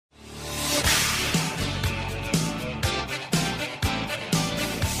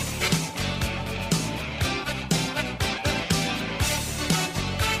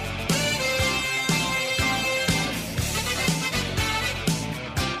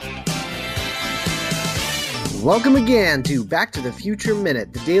Welcome again to Back to the Future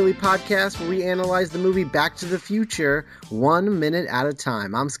Minute, the daily podcast where we analyze the movie Back to the Future 1 minute at a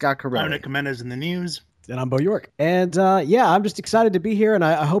time. I'm Scott Carelli. I'm Nick Jimenez in the news. And I'm Bo York. And I'm just excited to be here, and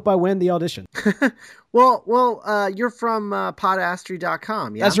I hope I win the audition. Well, you're from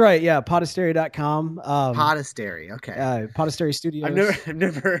podastery.com, yeah? That's right, yeah, podastery.com. Podastery, okay. Podastery Studios. I've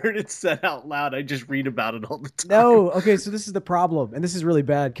never heard it said out loud. I just read about it all the time. No, okay, so this is the problem, and this is really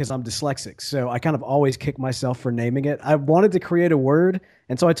bad because I'm dyslexic, so I kind of always kick myself for naming it. I wanted to create a word,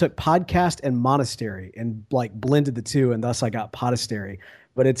 and so I took podcast and monastery and blended the two, and thus I got podastery.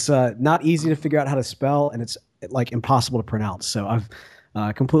 But it's not easy to figure out how to spell, and it's impossible to pronounce. So I've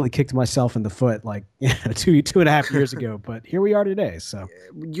completely kicked myself in the foot 2.5 years ago. But here we are today. So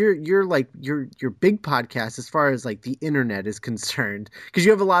your big podcast as far as the internet is concerned, because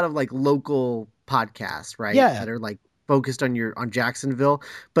you have a lot of local podcasts, right? Yeah, that are focused on Jacksonville,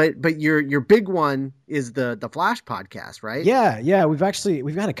 but your big one is the Flash podcast, right? Yeah. We've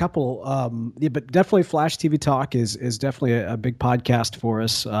had a couple, but definitely Flash TV Talk is definitely a big podcast for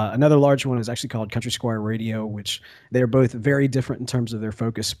us. Another large one is actually called Country Squire Radio, which they're both very different in terms of their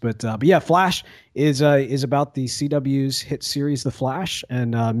focus. But yeah, Flash is about the CW's hit series The Flash,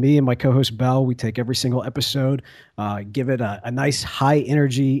 and me and my co-host Belle, we take every single episode, give it a nice high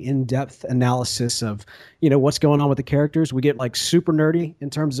energy, in-depth analysis of what's going on with the characters. We get super nerdy in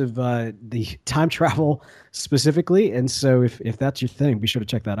terms of the time travel specifically, and so if that's your thing, be sure to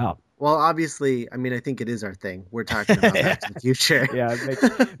check that out. Well, obviously, I think it is our thing. We're talking about Back to the Future. Yeah,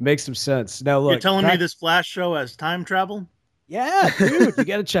 it makes some sense. Now look, you're telling me this Flash show has time travel? Yeah, dude, you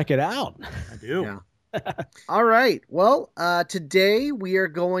got to check it out. I do. Yeah. All right. Well, today we are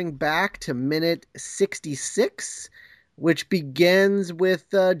going back to minute 66, which begins with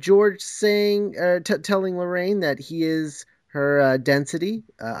George saying, telling Lorraine that he is her destiny,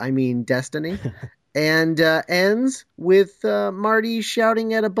 and ends with Marty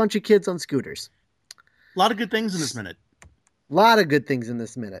shouting at a bunch of kids on scooters. A lot of good things in this minute.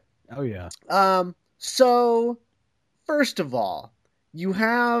 Oh, yeah. So, first of all, you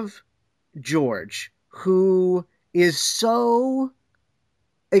have George, who is so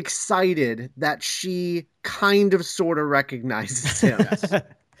excited that she kind of sort of recognizes him.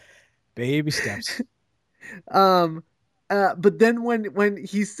 Baby steps. But then when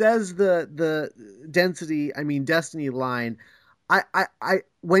he says the destiny line, I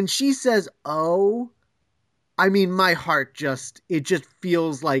when she says, "Oh," my heart just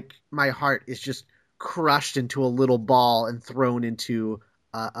feels like my heart is just crushed into a little ball and thrown into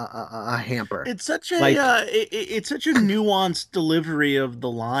a hamper. It's such a it's such a nuanced delivery of the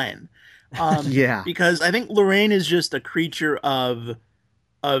line. Yeah, because I think Lorraine is just a creature of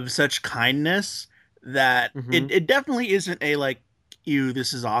such kindness that it definitely isn't a ew,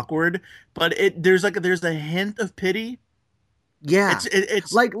 this is awkward, but there's a hint of pity. Yeah,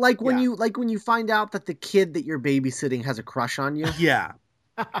 it's when you find out that the kid that you're babysitting has a crush on you. Yeah.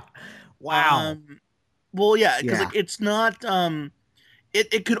 Wow. Well, yeah, because it's not.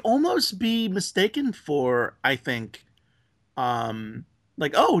 It could almost be mistaken for, I think,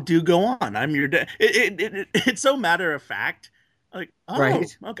 oh, do go on. I'm your dad. It's so matter of fact. Oh,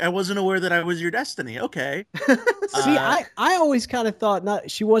 right. Okay, I wasn't aware that I was your destiny. Okay. See, I always kind of thought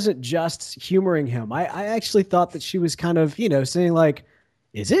she wasn't just humoring him. I actually thought that she was kind of, saying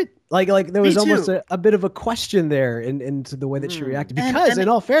is it? There was almost a bit of a question there into the way that she reacted. Because in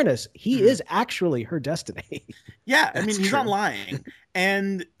all fairness, he is actually her destiny. Yeah, he's not lying.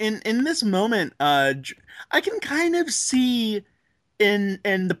 And in this moment, I can kind of see in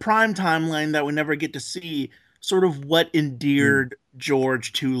the prime timeline that we never get to see sort of what endeared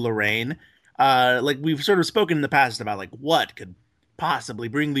George to Lorraine. We've sort of spoken in the past about what could possibly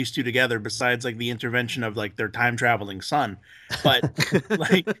bring these two together besides the intervention of their time traveling son. But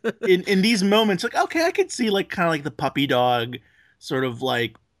in these moments, okay, I could see kind of the puppy dog sort of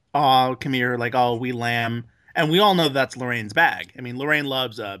oh, come here, oh, we lamb. And we all know that's Lorraine's bag. Lorraine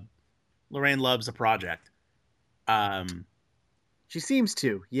loves a project. She seems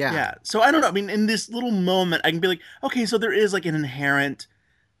to, yeah. Yeah. So I don't know. In this little moment, I can be okay, so there is an inherent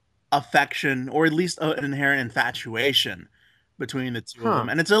affection, or at least an inherent infatuation between the two of them.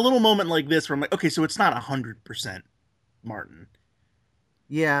 And it's a little moment like this where I'm okay, so it's not 100% Martin.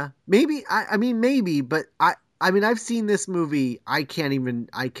 Yeah, maybe. Maybe, but I've seen this movie. I can't even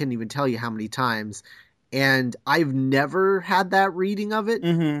tell you how many times, and I've never had that reading of it.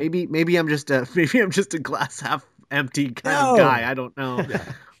 Maybe I'm just a glass half empty kind of guy. I don't know.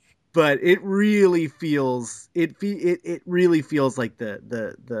 but it really feels it really feels like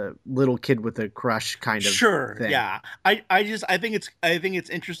the little kid with a crush kind of thing. Yeah. I think it's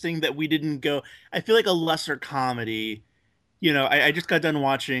interesting that we didn't go. I feel like a lesser comedy. I just got done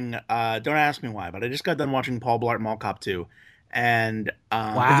watching. Don't ask me why, but I just got done watching Paul Blart Mall Cop 2, and Is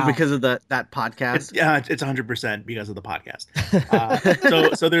it because of that podcast? It's 100% because of the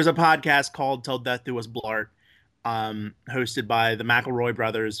podcast. So there's a podcast called "Till Death Do Us Blart," hosted by the McElroy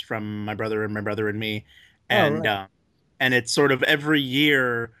brothers from My Brother and Me, and right. And it's sort of every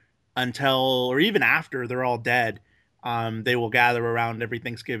year until or even after they're all dead. They will gather around every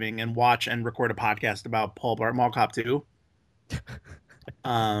Thanksgiving and watch and record a podcast about Paul Blart Mall Cop 2.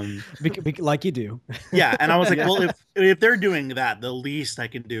 Like you do. Yeah, and I was like, well, if they're doing that, the least I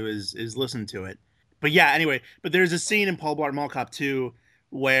can do is listen to it. But yeah, anyway, but there's a scene in Paul Blart Mall Cop 2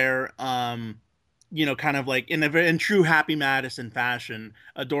 where kind of like in true Happy Madison fashion,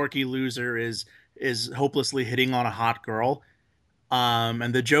 a dorky loser is hopelessly hitting on a hot girl.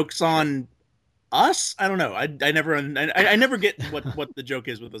 And the joke's on us. I don't know. I never get what the joke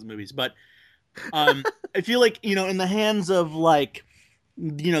is with those movies, but I feel like in the hands of like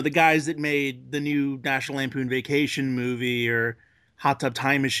the guys that made the new National Lampoon Vacation movie or Hot Tub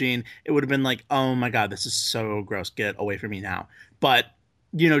Time Machine, it would have been like, oh my god, this is so gross, get away from me now. But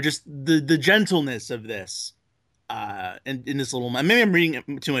just the gentleness of this in this little, maybe I'm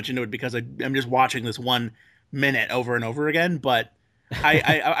reading too much into it because I'm just watching this 1 minute over and over again, but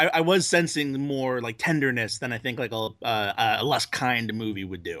I was sensing more like tenderness than I think like a less kind movie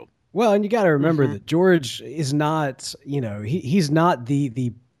would do. Well, and you got to remember that George is not, he's not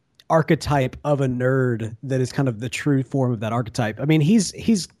the archetype of a nerd that is kind of the true form of that archetype. I mean, he's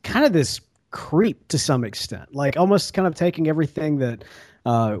kind of this creep to some extent, like almost kind of taking everything that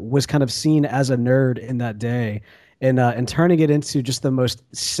was kind of seen as a nerd in that day and turning it into just the most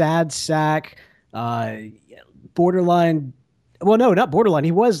sad sack, borderline. Well, no, not borderline.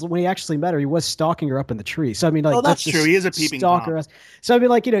 He was, when he actually met her, he was stalking her up in the tree. So I mean, like, that's true. He is a peeping stalker. Tom. So I mean,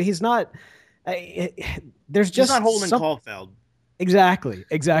 like, he's not. There's just he's not Holden Caulfield. Exactly.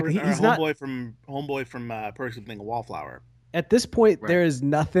 Or he's not homeboy from Perks of Being a Wallflower. At this point, there is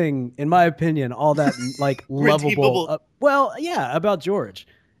nothing, in my opinion, all that like lovable. Well, yeah, about George.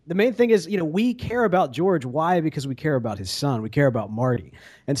 The main thing is, we care about George. Why? Because we care about his son. We care about Marty,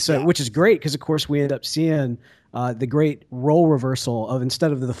 and so which is great because, of course, we end up seeing. The great role reversal of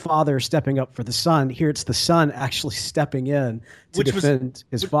instead of the father stepping up for the son, here it's the son actually stepping in to defend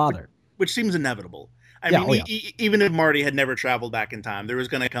his father. Which seems inevitable. I mean, even if Marty had never traveled back in time, there was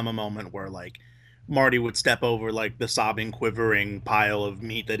going to come a moment where, like, Marty would step over, like, the sobbing, quivering pile of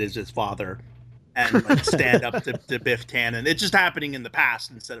meat that is his father and, like, stand up to Biff Tannen. It's just happening in the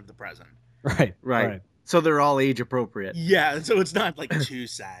past instead of the present. Right. So they're all age appropriate. Yeah, so it's not, like, too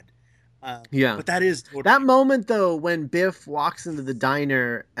sad. But that is that moment though when Biff walks into the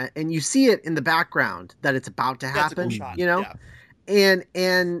diner and you see it in the background that it's about to happen,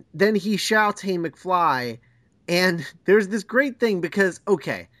 and then he shouts, "Hey McFly," and there's this great thing because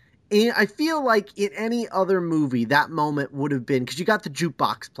and I feel like in any other movie that moment would have been because you got the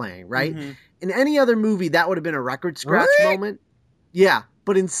jukebox playing, right? Mm-hmm. In any other movie that would have been a record scratch moment,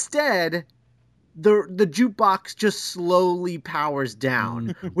 but instead. The jukebox just slowly powers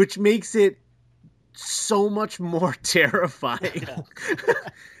down, which makes it so much more terrifying.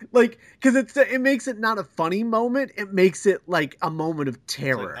 Like, because it makes it not a funny moment; it makes it like a moment of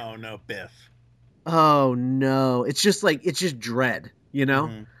terror. Like, oh no, Biff! Oh no! It's just dread,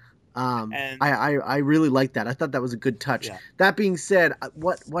 And I really like that. I thought that was a good touch. Yeah. That being said,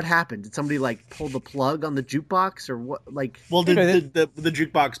 what happened? Did somebody like pull the plug on the jukebox or what? Like, well, the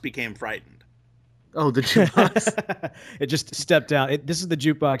jukebox became frightened. Oh, the jukebox! It just stepped down. This is the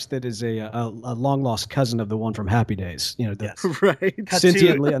jukebox that is a long lost cousin of the one from Happy Days. Right?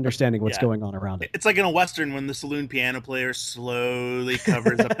 Sentiently understanding what's going on around it. It's like in a Western when the saloon piano player slowly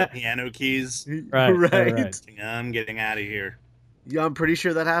covers up the piano keys. Right. I'm getting out of here. Yeah, I'm pretty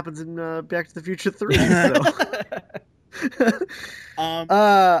sure that happens in Back to the Future 3.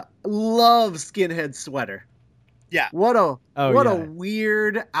 Love Skinhead sweater. Yeah. What a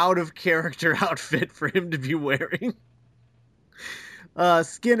weird out of character outfit for him to be wearing.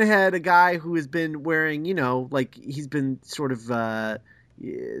 Skinhead, a guy who has been wearing, like he's been sort of the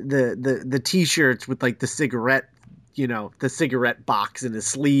t-shirts with like the cigarette box in his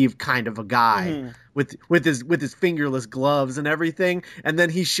sleeve kind of a guy with his fingerless gloves and everything. And then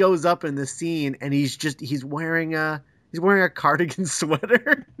he shows up in the scene and he's wearing a cardigan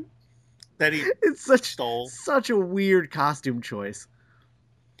sweater. It's such a weird costume choice.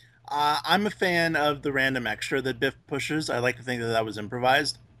 I'm a fan of the random extra that Biff pushes. I like to think that was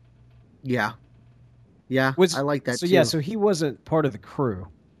improvised. Yeah. Yeah. Was I like that so too. yeah, so he wasn't part of the crew.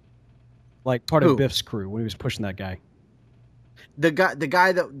 Like part of Who? Biff's crew when he was pushing that guy. The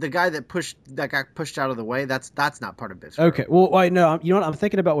guy that got pushed out of the way, that's not part of Biff's crew. Okay. Well, I know. You know what? I'm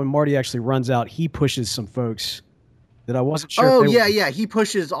thinking about when Marty actually runs out. He pushes some folks that I wasn't sure. Oh if they yeah, were... yeah. He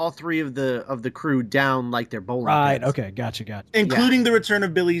pushes all three of the crew down like they're bowling Right. pins. Okay. Gotcha. Including the return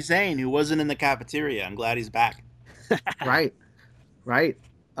of Billy Zane, who wasn't in the cafeteria. I'm glad he's back. Right.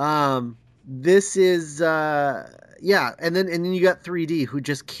 This is yeah, and then you got 3D who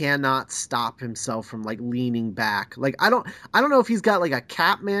just cannot stop himself from like leaning back. Like I don't know if he's got like a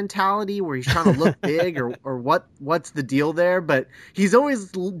Cap mentality where he's trying to look big or what's the deal there, but he's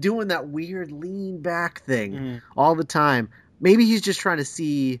always doing that weird lean back thing all the time. Maybe he's just trying to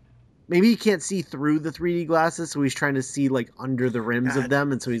see. Maybe he can't see through the 3D glasses, so he's trying to see like under the rims of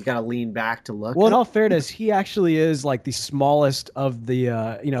them, and so he's got to lean back to look. Well, in all fairness, he actually is like the smallest of the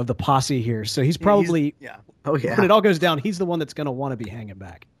the posse here. So he's probably Oh yeah. When it all goes down, he's the one that's going to want to be hanging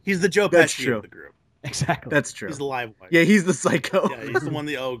back. He's the Joe Pesci of the group. Exactly. That's true. He's the live one. Yeah, he's the psycho. Yeah, he's the one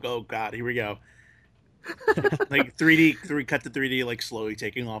that oh god, here we go. Like 3D, cut to 3D, like slowly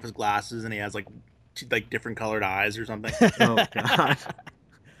taking off his glasses, and he has like different colored eyes or something. Oh god.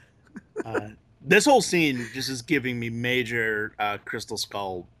 This whole scene just is giving me major Crystal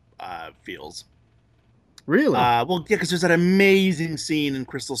Skull feels. Really? Well, yeah, because there's that amazing scene in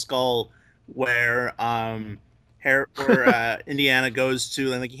Crystal Skull where Indiana goes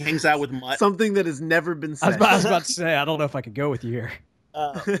to and like he hangs out with Mutt. Something that has never been said. I was about to say, I don't know if I could go with you here.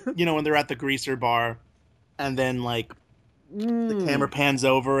 When they're at the greaser bar, and then like the camera pans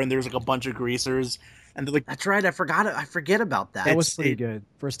over and there's like a bunch of greasers. And they're like, that's right. I forgot it. I forget about that. That was pretty good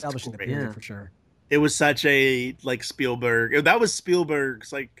for establishing the period for sure. It was such a like Spielberg. That was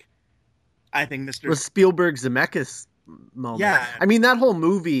Spielberg's like, I think Mr. It was Spielberg's Zemeckis moment. Yeah, I mean that whole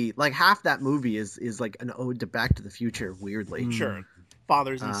movie, like half that movie is like an ode to Back to the Future. Weirdly, sure,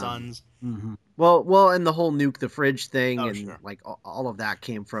 fathers and sons. Mm-hmm. Well, and the whole nuke the fridge thing, like all of that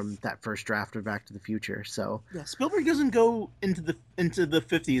came from that first draft of Back to the Future. So yeah, Spielberg doesn't go into the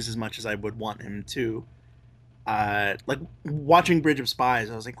 50s as much as I would want him to. Like watching Bridge of Spies,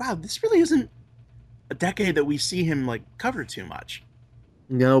 I was like, wow, this really isn't a decade that we see him like cover too much.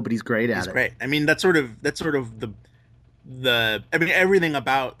 No, but he's great at it. He's great. I mean, that's sort of the I mean, everything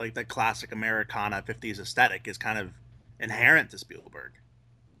about like the classic Americana 50s aesthetic is kind of inherent to Spielberg.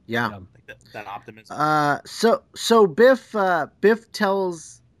 Yeah, like that optimism. So Biff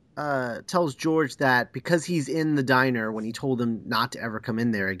tells George that because he's in the diner when he told him not to ever come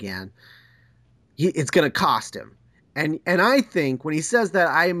in there again, it's going to cost him. And I think when he says that,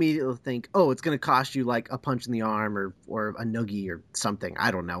 I immediately think, oh, it's going to cost you like a punch in the arm or a noogie or something.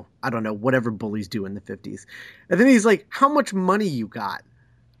 I don't know. Whatever bullies do in the 50s. And then he's like, how much money you got?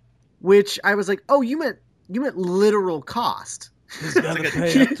 Which I was like, oh, you meant literal cost. He's got to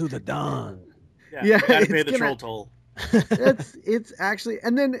pay up to the Don. Yeah, got to pay the troll toll. It's actually,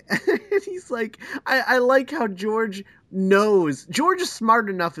 and then he's like, I like how George knows. George is smart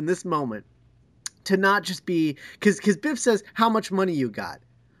enough in this moment to not just be, because Biff says, how much money you got?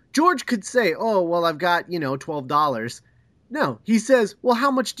 George could say, oh, well, I've got, $12. No, he says, well,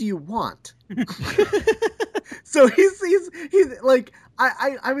 how much do you want? So he's like,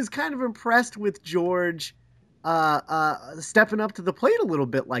 I was kind of impressed with George stepping up to the plate a little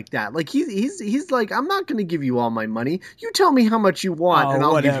bit like that. Like he's like, I'm not going to give you all my money. You tell me how much you want and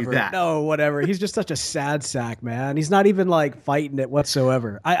I'll give you that. No, whatever. He's just such a sad sack, man. He's not even like fighting it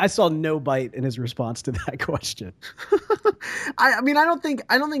whatsoever. I saw no bite in his response to that question. I mean, I don't think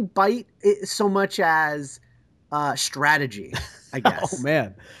bite so much as strategy, I guess. Oh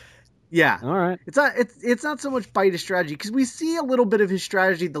man. Yeah. All right. It's not so much bite of strategy because we see a little bit of his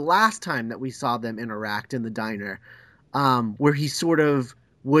strategy the last time that we saw them interact in the diner, where he sort of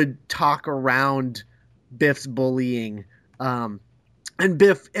would talk around Biff's bullying, and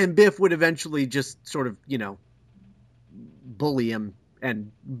Biff would eventually just sort of bully him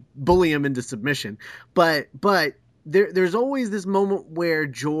into submission. But there's always this moment where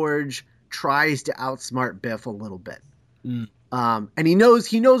George tries to outsmart Biff a little bit. And he knows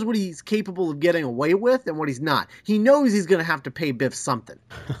what he's capable of getting away with and what he's not. He knows he's going to have to pay Biff something,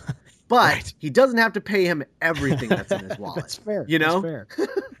 but he doesn't have to pay him everything that's in his wallet. That's fair. That's fair.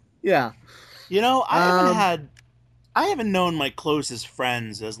 Yeah. I haven't known my closest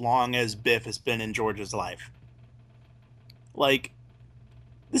friends as long as Biff has been in George's life. Like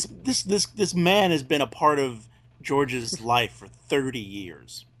this man has been a part of George's life for 30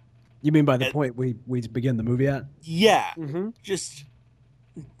 years. You mean by the point we begin the movie at? Yeah. Mm-hmm. Just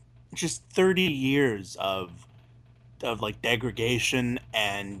 30 years of like degradation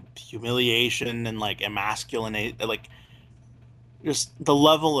and humiliation and like emasculinate, like just the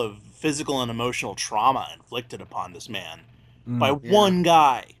level of physical and emotional trauma inflicted upon this man by one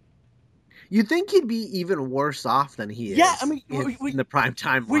guy. You think he'd be even worse off than he Yeah, is I mean, in the prime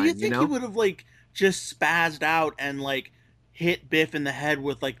timeline, where you think know? he would have like just spazzed out and like hit Biff in the head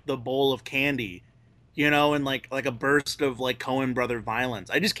with like the bowl of candy, you know, and like a burst of like Coen brother violence.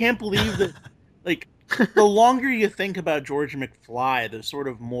 I just can't believe that like the longer you think about George McFly, the sort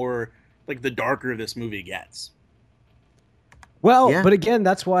of more like the darker this movie gets. Well, but again,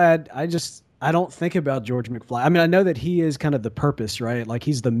 that's why I don't think about George McFly. I mean, I know that he is kind of the purpose, right? Like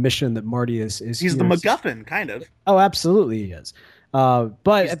he's the mission that Marty is. He's the MacGuffin, kind of. Oh, absolutely, he is.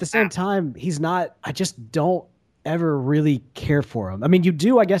 But at the same time, he's not. I just don't ever really care for him. I mean, you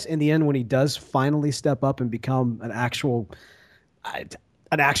do, I guess, in the end when he does finally step up and become an actual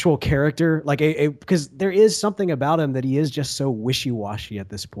character, like because there is something about him that he is just so wishy-washy at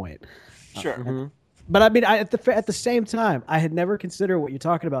this point. Sure. But I mean, at the same time, I had never considered what you're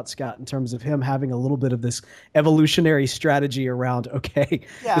talking about, Scott, in terms of him having a little bit of this evolutionary strategy around. Okay,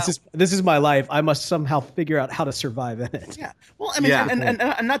 this is my life. I must somehow figure out how to survive in it. Yeah. Well, I mean,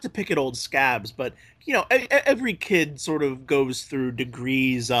 and not to pick at old scabs, but you know, every kid sort of goes through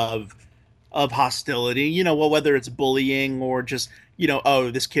degrees of hostility. You know, well, whether it's bullying or just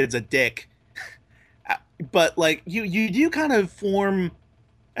oh, this kid's a dick. But like you do kind of form.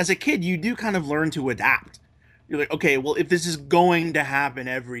 As a kid, you do kind of learn to adapt. You're like, okay, well, if this is going to happen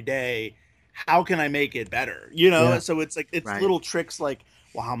every day, how can I make it better? So it's like little tricks like,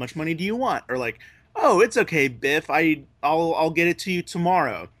 well, how much money do you want? Or like, oh, it's okay, Biff, I'll get it to you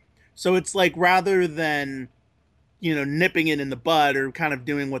tomorrow. So it's like rather than nipping it in the bud or kind of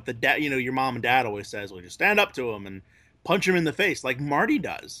doing what the dad, your mom and dad always says, well, just stand up to him and punch him in the face like Marty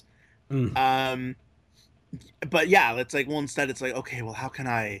does. But yeah, it's like, well, instead it's like, okay, well, how can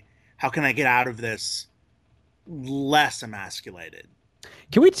I get out of this less emasculated?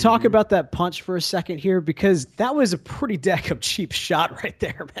 Can we talk about that punch for a second here? Because that was a pretty damn cheap shot right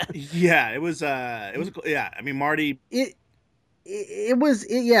there, man. Yeah, it was. Yeah, I mean, Marty. It was.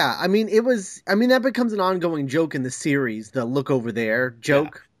 Yeah, I mean, it was. I mean, that becomes an ongoing joke in the series, the "look over there"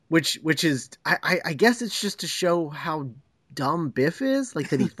 joke, which is. I guess it's just to show how dumb Biff is, like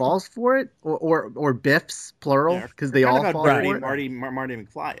that he falls for it, or Biffs plural, because they all fall for it. Marty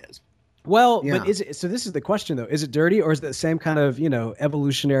McFly is. Well, but is it, so this is the question though, is it dirty or is it the same kind of,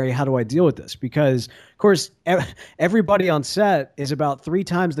 evolutionary, how do I deal with this? Because of course, everybody on set is about 3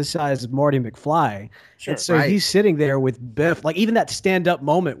 times the size of Marty McFly. Sure, and so he's sitting there with Biff, like even that stand up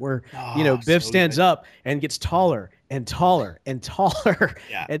moment where, Biff stands up and gets taller and taller and taller.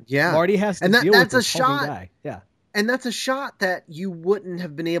 Yeah. And Marty has to deal with this shot guy. Yeah. And that's a shot that you wouldn't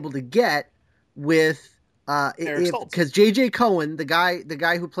have been able to get with because J.J. Cohen, the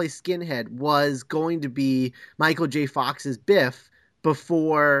guy who plays Skinhead, was going to be Michael J. Fox's Biff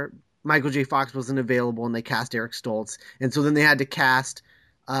before Michael J. Fox wasn't available, and they cast Eric Stoltz, and so then they had to cast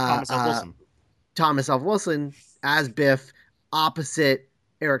Thomas F. Wilson as Biff opposite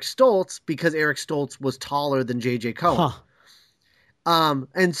Eric Stoltz because Eric Stoltz was taller than J.J. Cohen.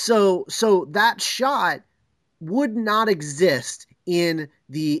 And so that shot would not exist in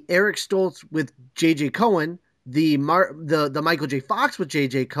the Eric Stoltz with J.J. Cohen, the Michael J. Fox with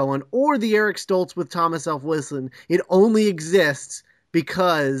J.J. Cohen, or the Eric Stoltz with Thomas F. Wilson. It only exists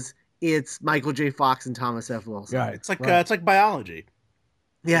because it's Michael J. Fox and Thomas F. Wilson. Yeah, it's like biology.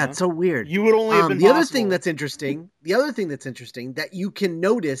 Yeah, it's so weird. You would only have been the other thing that's interesting that you can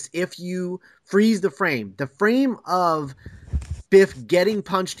notice if you freeze the frame of Biff getting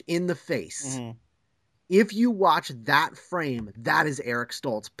punched in the face. Mm-hmm. If you watch that frame, that is Eric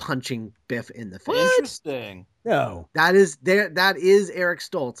Stoltz punching Biff in the face. Interesting. No. That is Eric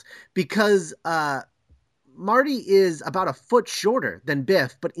Stoltz because Marty is about a foot shorter than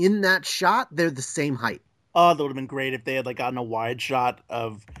Biff, but in that shot, they're the same height. Oh, that would have been great if they had gotten a wide shot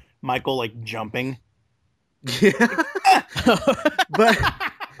of Michael jumping. Yeah. But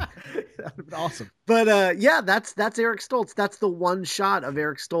that would have been awesome. But that's Eric Stoltz. That's the one shot of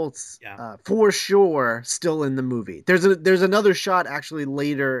Eric Stoltz for sure still in the movie. There's another shot actually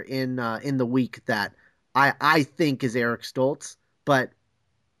later in the week that I think is Eric Stoltz, but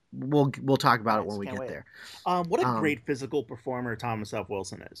we'll talk about it when we get there. What a great physical performer Thomas F.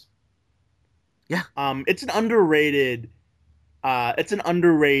 Wilson is. Yeah. It's an underrated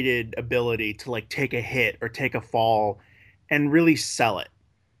ability to take a hit or take a fall and really sell it.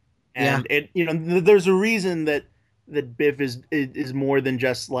 And there's a reason that Biff is more than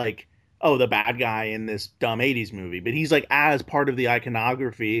just the bad guy in this dumb 80s movie, but he's as part of the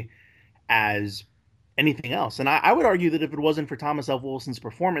iconography as anything else. And I would argue that if it wasn't for Thomas F. Wilson's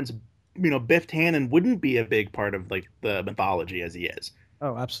performance, Biff Tannen wouldn't be a big part of like the mythology as he is.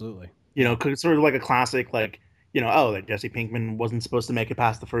 Oh, absolutely. Cause it's sort of like a classic, like, that Jesse Pinkman wasn't supposed to make it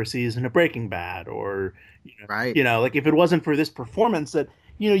past the first season of Breaking Bad, or, right. Like if it wasn't for this performance that,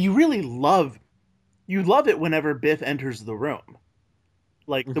 you really love it whenever Biff enters the room.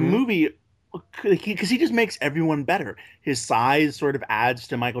 Like the movie, because he just makes everyone better. His size sort of adds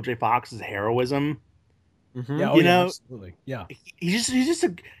to Michael J. Fox's heroism. Yeah, yeah, absolutely. Yeah, he's just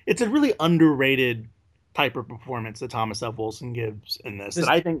it's a really underrated type of performance that Thomas F. Wilson gives in this. That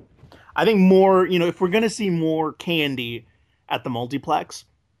I think more, if we're gonna see more Candy at the multiplex,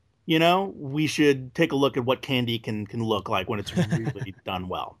 we should take a look at what Candy can look like when it's really done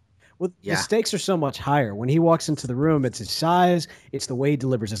well. Well, the stakes are so much higher. When he walks into the room, it's his size, it's the way he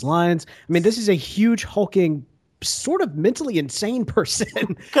delivers his lines. I mean, this is a huge, hulking, sort of mentally insane person.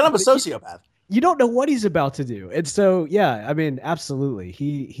 Kind of a sociopath. You don't know what he's about to do. And so, yeah, I mean, absolutely.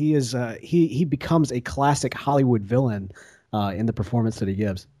 He is he becomes a classic Hollywood villain in the performance that he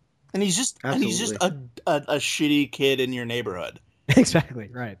gives. And he's just a shitty kid in your neighborhood.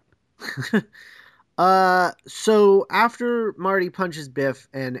 Exactly, right. So after Marty punches Biff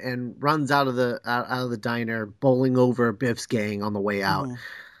and runs out of the diner, bowling over Biff's gang on the way out,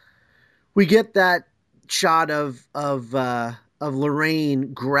 we get that shot of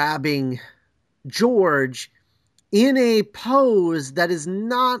Lorraine grabbing George in a pose that is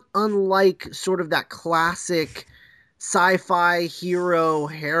not unlike sort of that classic sci-fi hero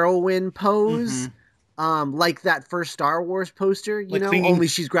heroine pose. Like that first Star Wars poster, only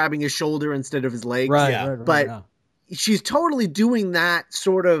she's grabbing his shoulder instead of his legs. Right, but she's totally doing that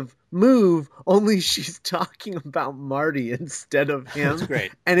sort of move, only she's talking about Marty instead of him. That's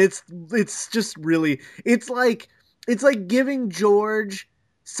great. And it's just really, it's like giving George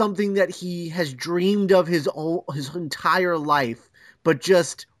something that he has dreamed of his entire life, but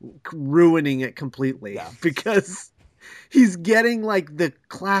just ruining it completely because he's getting like the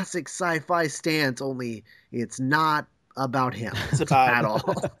classic sci-fi stance, only it's not about him at all.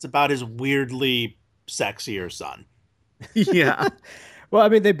 It's about his weirdly sexier son. Yeah. Well, I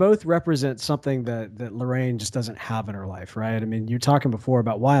mean, they both represent something that Lorraine just doesn't have in her life, right? I mean, you're talking before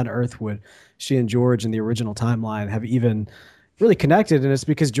about why on earth would she and George in the original timeline have even really connected, and it's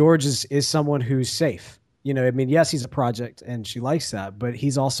because George is someone who's safe. I mean, yes, he's a project and she likes that, but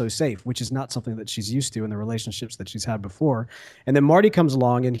he's also safe, which is not something that she's used to in the relationships that she's had before. And then Marty comes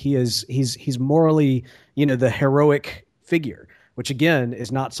along and he's morally, the heroic figure, which again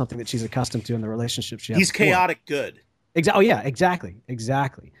is not something that she's accustomed to in the relationship she has. He's before. Chaotic good. Oh yeah, exactly.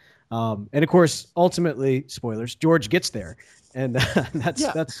 And of course, ultimately, spoilers, George gets there, and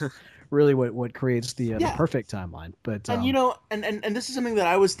that's really what creates the perfect timeline. But and this is something that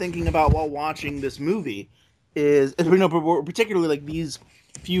I was thinking about while watching this movie is particularly like these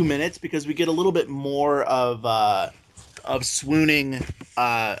few minutes, because we get a little bit more of swooning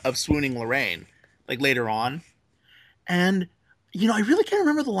Lorraine like later on, and I really can't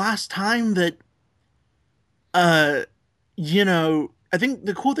remember the last time that I think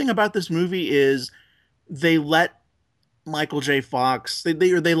the cool thing about this movie is they let Michael J. Fox, they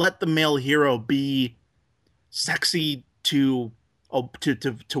let the male hero be sexy to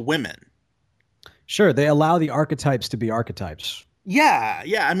women. Sure, they allow the archetypes to be archetypes. Yeah.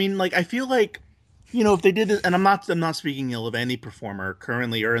 I mean, like, I feel like, if they did this, and I'm not speaking ill of any performer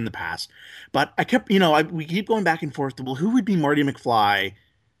currently or in the past, but I kept, we keep going back and forth to, well, who would be Marty McFly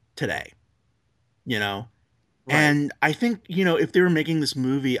today? Right. And I think, if they were making this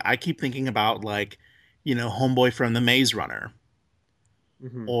movie, I keep thinking about like, homeboy from The Maze Runner,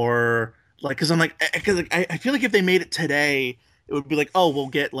 or like, because I'm like, I feel like if they made it today, it would be like, oh, we'll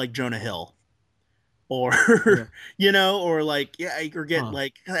get like Jonah Hill, or or like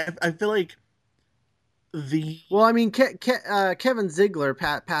like I feel like I mean, Kevin Ziegler,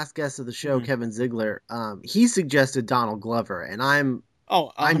 past guest of the show, Kevin Ziegler, he suggested Donald Glover, and I'm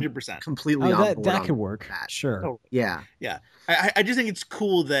 100% completely on board. That could work. Sure. Totally. Yeah. I just think it's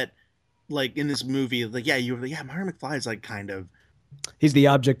cool that, like, in this movie, like, Marty McFly is like kind of, he's the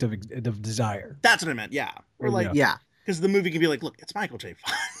object of desire. That's what I meant. Yeah. Or like, because the movie can be like, look, it's Michael J.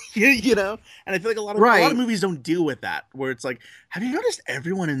 Fox, and I feel like a lot of movies don't deal with that, where it's like, have you noticed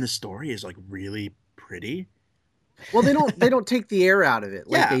everyone in the story is like really pretty? Well, they don't take the air out of it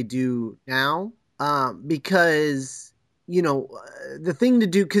like they do now, because the thing to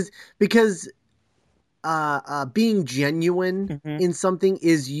do, because being genuine in something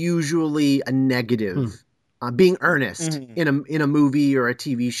is usuing a negative. Being earnest in a movie or a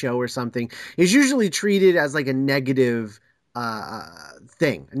TV show or something is usually treated as like a negative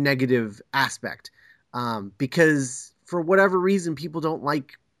thing, a negative aspect. because for whatever reason, people don't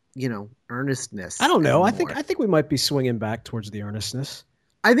like, earnestness. I don't know. Anymore. I think we might be swinging back towards the earnestness.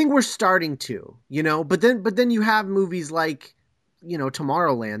 I think we're starting to, but then you have movies like,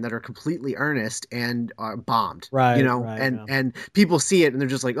 Tomorrowland that are completely earnest and are bombed, right? And people see it and they're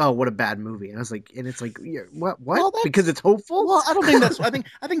just like, oh, what a bad movie. And I was like, and it's like, yeah, what? Well, because it's hopeful. Well, I don't think that's. I think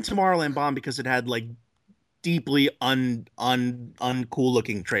Tomorrowland bombed because it had like deeply uncool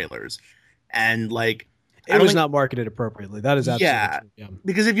looking trailers, and like it was not marketed appropriately. That is absolutely true. Yeah.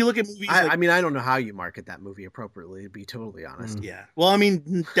 Because if you look at movies, I mean, I don't know how you market that movie appropriately, to be totally honest. Yeah. Well, I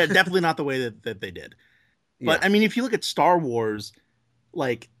mean, definitely not the way that they did. But I mean, if you look at Star Wars,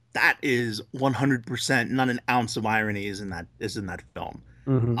 like that is 100% not an ounce of irony is in that film.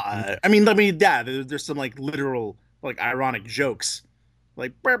 Mm-hmm. I mean, yeah, there's some like literal like ironic jokes,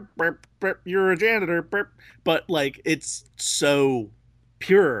 like burp, burp, burp, you're a janitor, burp. But like it's so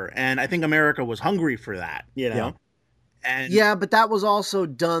pure, and I think America was hungry for that, Yeah. And yeah, but that was also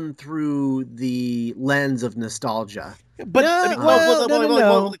done through the lens of nostalgia. But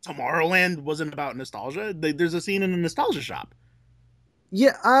no. Tomorrowland wasn't about nostalgia. There's a scene in a nostalgia shop.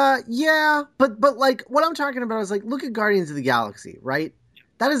 Yeah, but like what I'm talking about is like, look at Guardians of the Galaxy, right?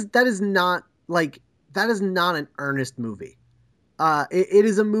 That is not an earnest movie. It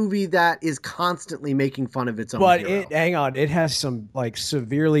is a movie that is constantly making fun of its own. But hero. hang on, it has some like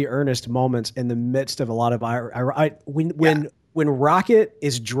severely earnest moments in the midst of a lot of when Rocket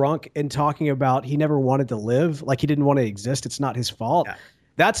is drunk and talking about he never wanted to live, like he didn't want to exist, it's not his fault. Yeah.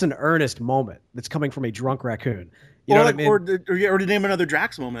 That's an earnest moment that's coming from a drunk raccoon. You know what I mean? Or to name another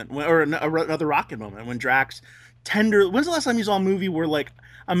Drax moment, or another Rocket moment, when Drax when's the last time you saw a movie where like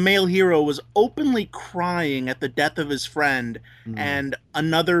a male hero was openly crying at the death of his friend, and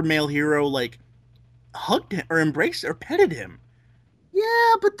another male hero like hugged him or embraced or petted him?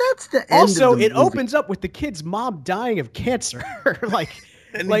 Yeah, but that's the end. Also, of the it movie. opens up with the kid's mom dying of cancer. like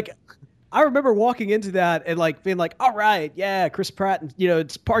I remember walking into that and like being like, all right, yeah, Chris Pratt, and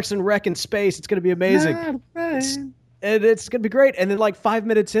it's Parks and Rec in space. It's going to be amazing. And it's going to be great. And then like 5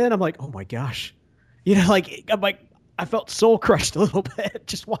 minutes in, I'm like, oh my gosh. I'm like, I felt soul crushed a little bit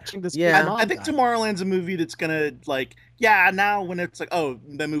just watching this. Yeah, I think Tomorrowland's a movie that's gonna like, now when it's like, oh,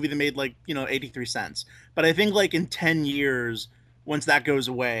 that movie that made like 83 cents. But I think like in 10 years, once that goes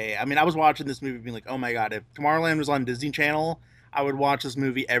away, I mean, I was watching this movie being like, oh my god, if Tomorrowland was on Disney Channel, I would watch this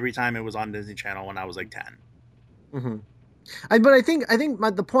movie every time it was on Disney Channel when I was like 10. Mm-hmm. But I think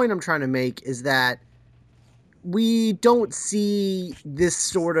the point I'm trying to make is that we don't see this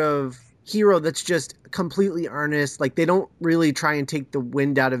sort of hero that's just completely earnest. Like they don't really try and take the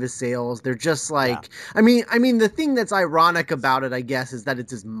wind out of his sails. They're just like, I mean, the thing that's ironic about it, I guess, is that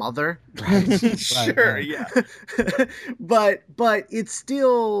it's his mother. Right. Sure. Yeah. but it's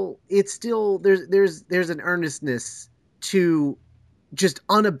still there's an earnestness to just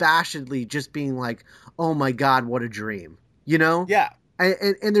unabashedly just being like, oh my God, what a dream, Yeah.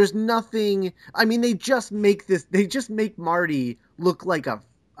 And there's nothing. I mean, they just make Marty look like a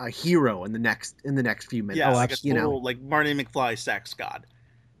hero in the next few minutes. Yeah, like a total, like Marty McFly sex god.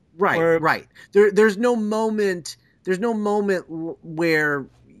 Right, right. There's no moment where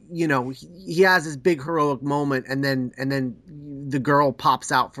he has this big heroic moment and then the girl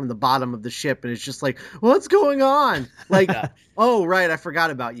pops out from the bottom of the ship and it's just like, what's going on? Like, oh right, I forgot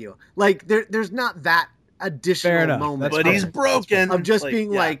about you. Like there's not that additional moment, but he's broken. Of just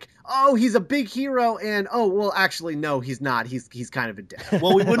being like, oh, he's a big hero, and oh, well, actually, no, he's not. He's kind of a dick.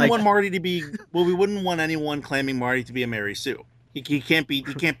 Well, we wouldn't want Marty to be. Well, we wouldn't want anyone claiming Marty to be a Mary Sue. He can't be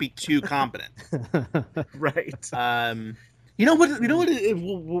too competent. Right. You know what?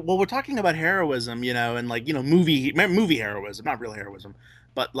 Well, we're talking about heroism, and like movie heroism, not real heroism,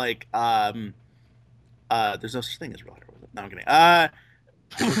 but like there's no such thing as real heroism. No, I'm kidding.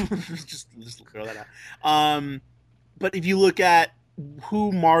 just throw that out. But if you look at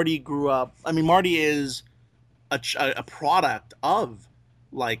who Marty grew up, I mean, Marty is a product of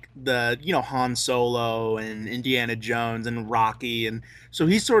like the Han Solo and Indiana Jones and Rocky, and so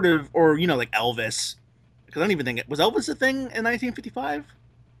he's sort of, or like Elvis, because I don't even think was Elvis a thing in 1955,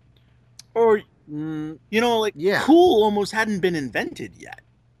 or cool almost hadn't been invented yet.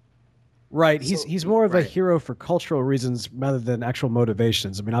 Right. He's more of a hero for cultural reasons rather than actual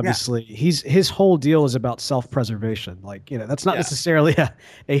motivations. I mean, obviously, his whole deal is about self-preservation. Like, that's not necessarily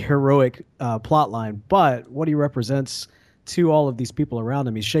a heroic plot line, but what he represents to all of these people around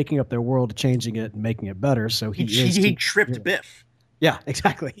him, he's shaking up their world, changing it, and making it better. So he tripped Biff. Yeah,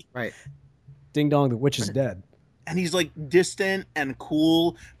 exactly. Right. Ding dong, the witch is dead. And he's like distant and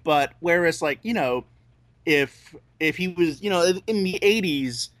cool, but whereas like, if he was, in the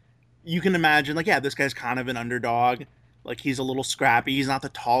 80s, you can imagine, like, yeah, this guy's kind of an underdog. Like, he's a little scrappy. He's not the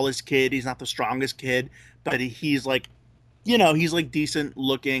tallest kid. He's not the strongest kid, but he's like, he's like decent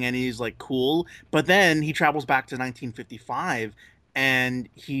looking and he's like cool. But then he travels back to 1955 and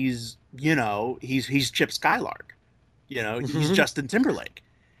he's Chip Skylark. He's Justin Timberlake.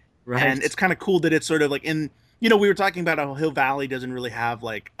 Right. And it's kind of cool that it's sort of like we were talking about how Hill Valley doesn't really have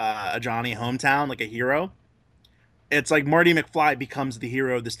like a Johnny hometown, like a hero. It's like Marty McFly becomes the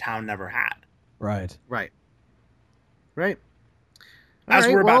hero this town never had. Right. As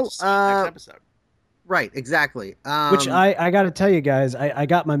we're about to see next episode. Right, exactly. Which I got to tell you guys, I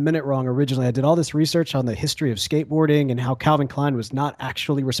got my minute wrong originally. I did all this research on the history of skateboarding and how Calvin Klein was not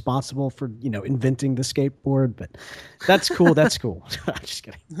actually responsible for, inventing the skateboard. But that's cool. That's cool. I'm just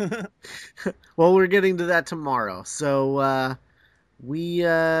kidding. Well, we're getting to that tomorrow. So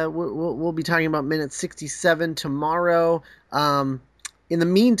we'll be talking about minute 67 tomorrow. In the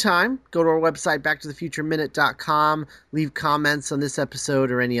meantime, go to our website, backtothefutureminute.com. Leave comments on this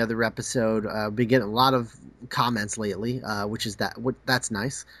episode or any other episode. We've been getting a lot of comments lately, that's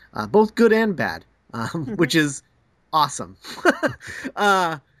nice. Both good and bad, which is awesome.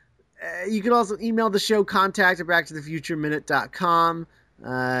 You can also email the show, contact@backtothefutureminute.com.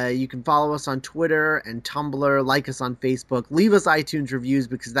 You can follow us on Twitter and Tumblr, like us on Facebook, leave us iTunes reviews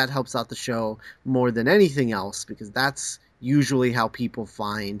because that helps out the show more than anything else, because that's usually how people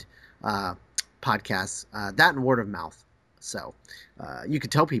find podcasts, that and word of mouth. So you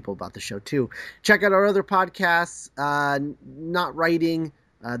can tell people about the show too. Check out our other podcasts, Not Writing,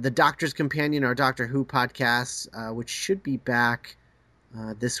 The Doctor's Companion, our Doctor Who podcast, which should be back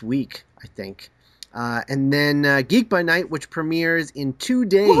this week, I think. And then Geek by Night, which premieres in 2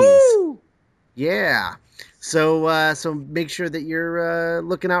 days. Woo-hoo! Yeah. So make sure that you're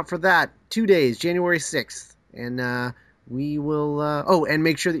looking out for that. 2 days, January 6th. And we will... and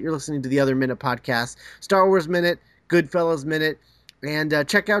make sure that you're listening to the other Minute podcast. Star Wars Minute, Goodfellas Minute, and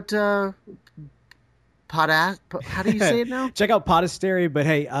check out... how do you say it now? Check out Podastery, but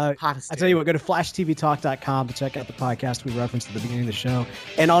hey, I tell you what, go to flashtvtalk.com to check out the podcast we referenced at the beginning of the show.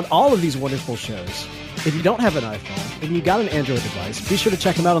 And on all of these wonderful shows, if you don't have an iPhone and you got an Android device, be sure to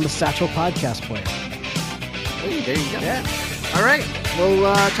check them out on the Satchel Podcast Player. Hey, there you go. Yeah. All right.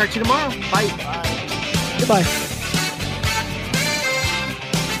 We'll talk to you tomorrow. Bye. Goodbye.